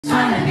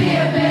Trying to be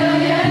a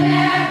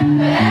billionaire,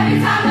 but every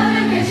time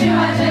I look at you,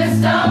 I just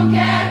don't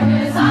care.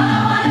 'Cause all I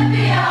wanna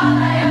be, all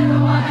I ever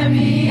wanna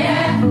be,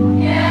 yeah,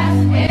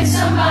 yeah, it's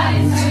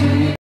somebody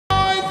to.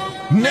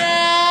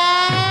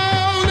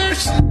 Now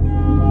there's.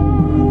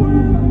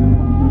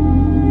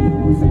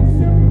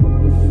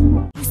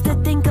 Used to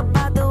think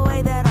about the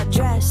way that I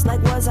dress,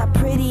 like was I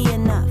pretty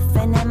enough,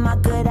 and am I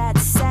good at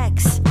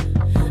sex?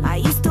 I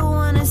used to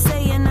wanna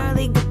say an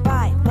early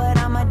goodbye, but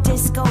I'm a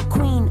disco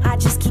queen, I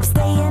just keep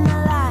staying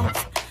alive.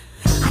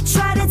 I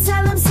try to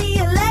tell them see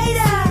you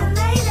later,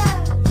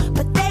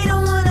 but they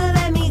don't wanna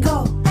let me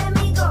go.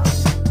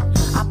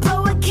 I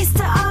blow a kiss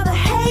to all the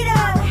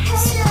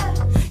haters.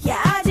 Yeah,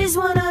 I just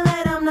wanna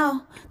let them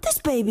know, this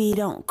baby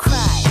don't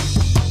cry.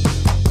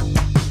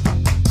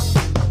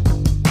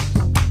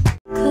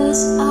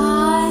 'Cause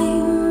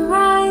I'm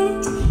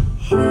right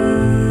here.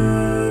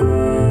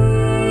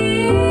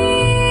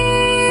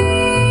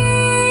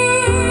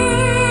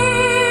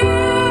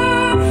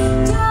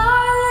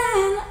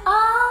 Darling,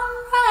 I'm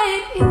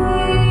right here.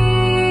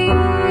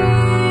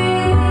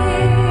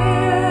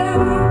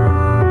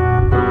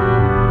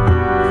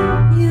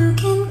 You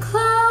can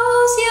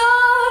close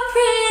your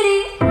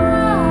pretty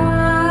eyes,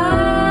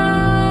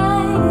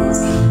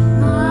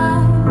 my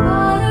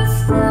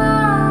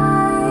butterfly.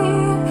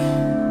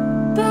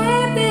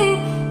 Baby,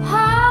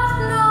 have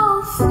no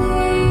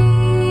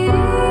fear.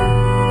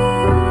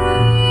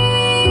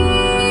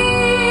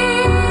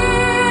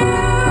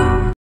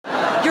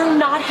 You're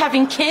not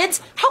having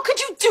kids? How could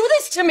you do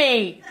this to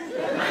me?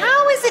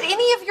 How is it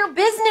any of your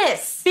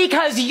business?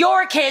 Because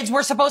your kids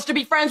were supposed to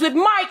be friends with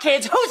my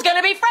kids. Who's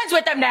gonna be friends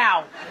with them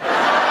now?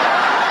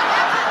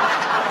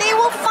 They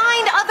will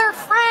find other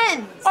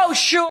friends. Oh,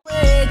 sure.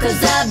 'Cause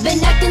I've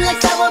been acting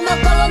like sour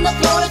milk all on the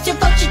floor. It's your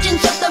fault you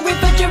didn't shut the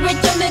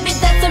refrigerator. Maybe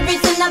that's the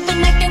reason I've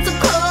been acting so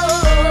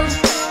cold.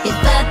 If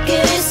I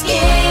could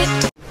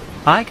escape.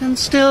 I can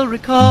still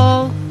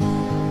recall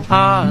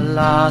our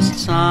last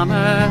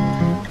summer.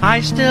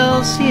 I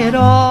still see it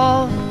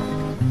all.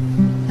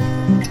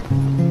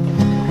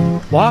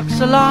 Walks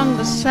along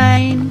the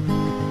Seine,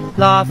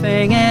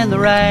 laughing in the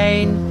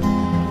rain.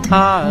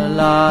 Our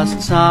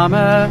last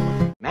summer.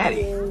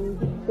 Maddie,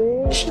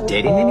 is she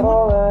dating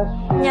anyone?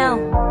 No,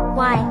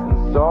 why?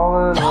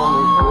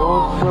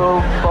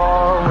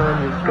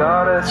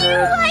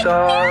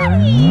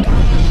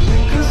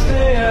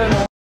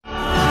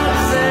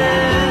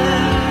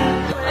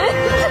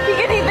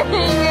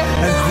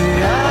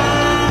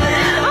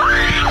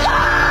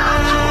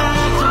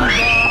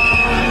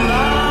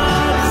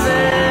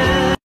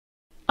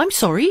 I'm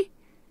sorry?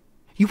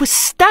 You were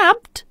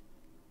stabbed?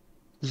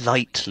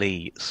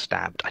 Lightly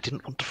stabbed. I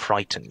didn't want to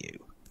frighten you.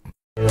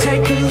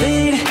 Take a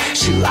lead.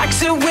 She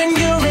likes it when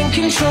you're in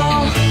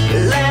control.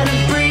 Let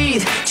her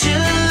breathe. Chill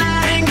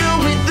and go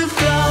with the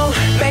flow.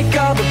 Make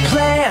all the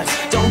plans.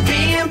 Don't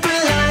be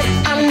impolite.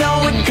 I know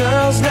what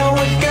girls know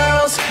what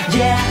girls.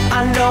 Yeah,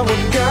 I know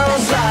what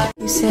girls like.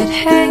 You said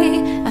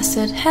hey, I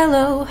said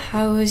hello,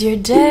 how was your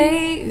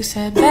day? You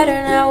said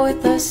better now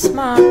with a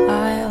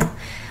smile.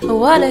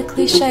 What a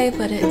cliche,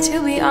 but to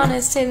be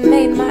honest, it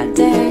made my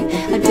day.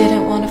 I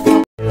didn't want to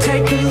fall.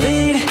 Take a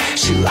lead.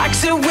 She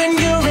likes it when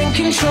you're in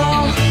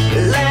control.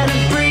 Let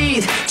her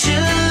breathe. Chill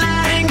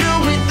and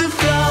go with the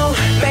flow.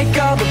 Make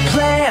all the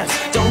plans.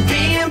 Don't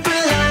be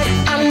impolite.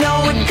 I know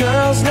what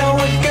girls know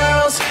what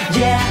girls.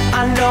 Yeah,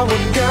 I know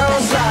what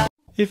girls like.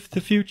 If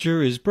the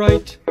future is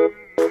bright,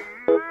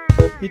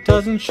 it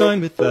doesn't shine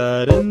with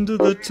that end of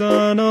the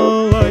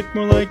tunnel light.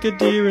 More like a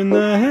deer in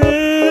the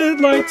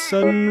headlights,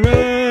 sudden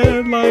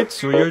red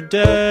lights, or your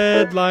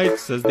dead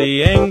lights as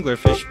the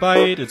anglerfish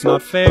bite. It's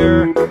not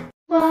fair.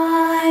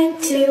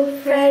 1, 2,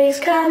 Freddy's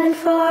coming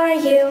for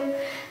you.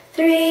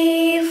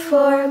 3,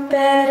 4,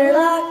 better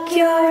lock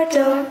your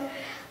door.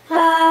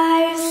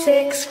 5,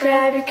 6,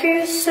 grab your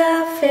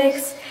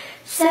crucifix.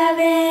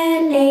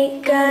 7,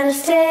 8, gonna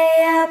stay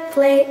up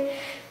late.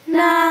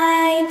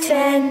 9,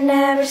 10,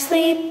 never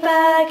sleep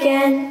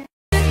again.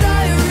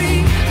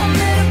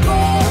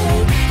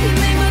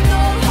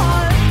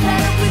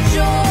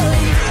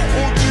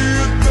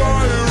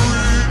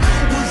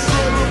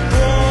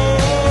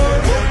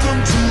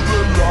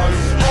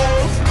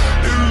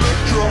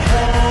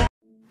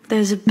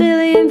 There's a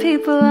billion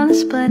people on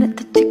this planet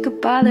that you could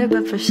bother,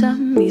 but for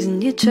some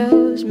reason you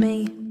chose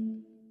me.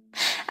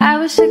 I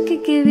wish I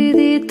could give you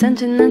the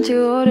attention that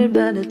you ordered,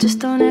 but I just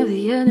don't have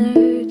the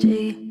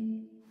energy.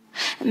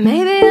 And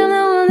maybe I'm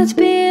the one that's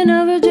being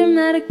over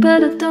dramatic,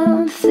 but I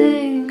don't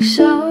think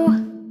so.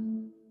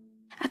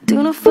 I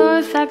do know for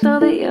a fact though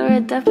that you're a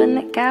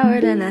definite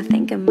coward, and I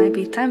think it might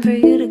be time for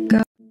you to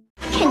go.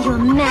 Can you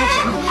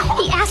imagine?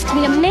 He asked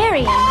me to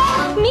marry him.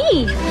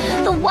 Me,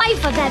 the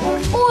wife of that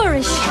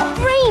boorish,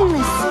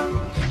 brainless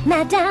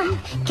Madame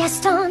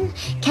Gaston.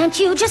 Can't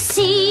you just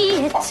see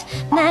it?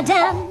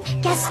 Madame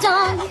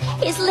Gaston,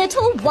 his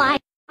little wife.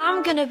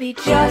 I'm gonna be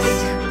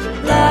just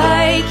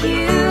like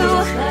you.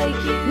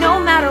 No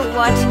matter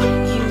what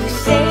you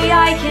say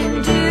I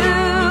can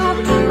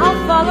do, I'll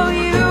follow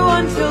you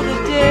until the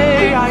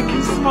day I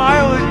can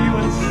smile at you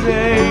and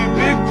say,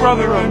 big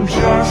brother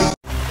unjust.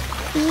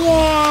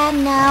 Yeah,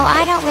 no,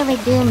 I don't really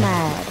do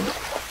mud.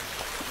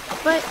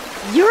 But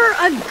you're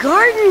a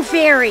garden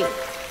fairy.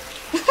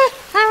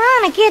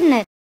 Ironic, isn't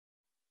it?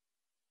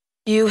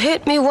 You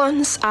hit me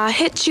once, I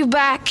hit you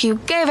back. You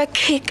gave a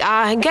kick,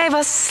 I gave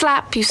a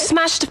slap. You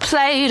smashed a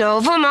plate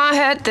over my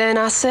head, then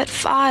I set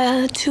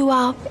fire to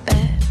our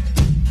bed.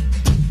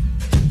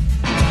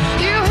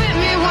 You hit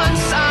me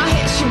once, I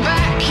hit you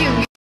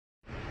back.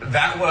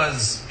 That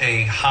was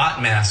a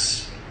hot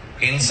mess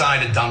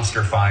inside a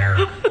dumpster fire,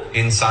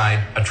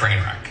 inside a train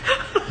wreck.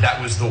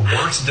 That was the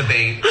worst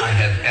debate I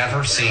have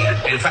ever seen.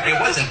 In fact, it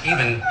wasn't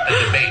even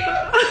a debate.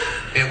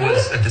 It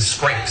was a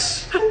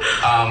disgrace.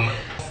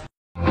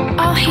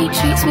 Oh, he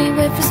treats me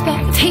with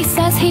respect. He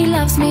says he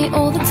loves me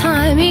all the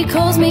time. He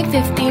calls me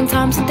 15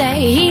 times a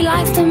day. He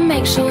likes to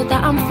make sure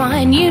that I'm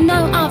fine. You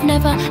know, I've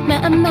never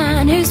met a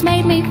man who's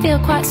made me feel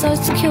quite so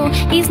secure.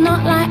 He's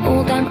not like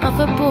all them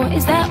other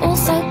boys. They're all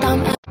so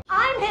dumb.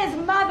 I'm his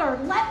mother.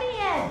 Let me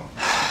in.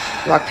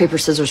 Rock, paper,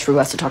 scissors for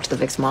Wes to talk to the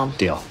Vic's mom.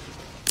 Deal.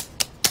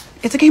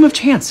 It's a game of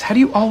chance. How do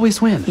you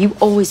always win? You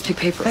always pick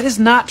paper. That is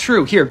not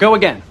true. Here, go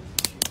again.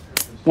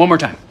 One more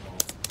time.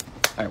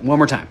 All right, one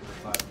more time.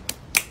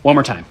 One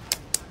more time.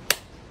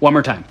 One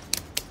more time.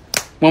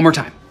 One more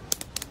time.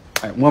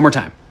 All right, one more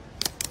time.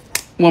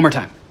 One more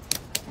time.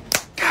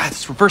 God,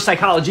 this reverse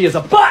psychology is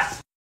a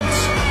bust! 'Cause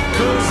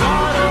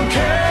I don't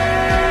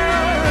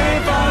care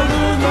if I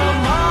lose my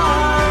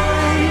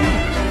mind.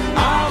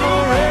 I'm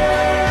already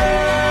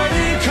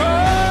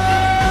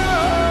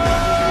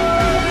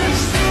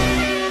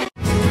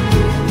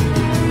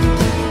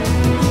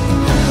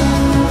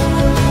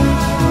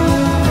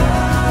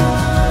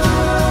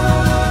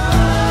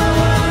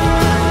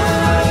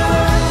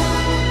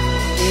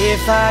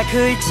If I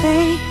could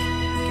take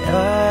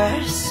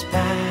us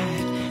back,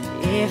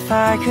 if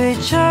I could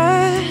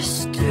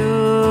just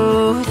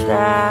do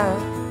that,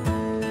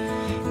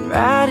 and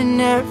write in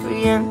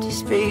every empty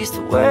space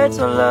the words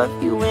I love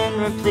you and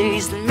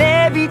replace them,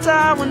 maybe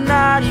time will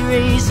not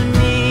erase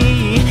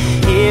me.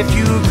 If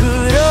you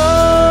could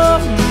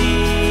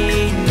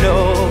only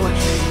know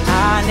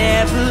I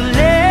never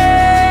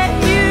let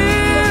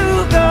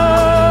you go,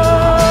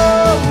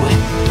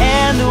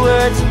 and the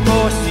words of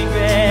most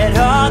regret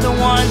are the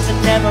ones that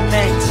never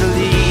meant to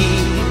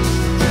leave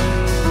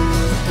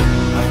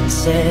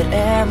unsaid.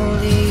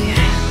 Emily,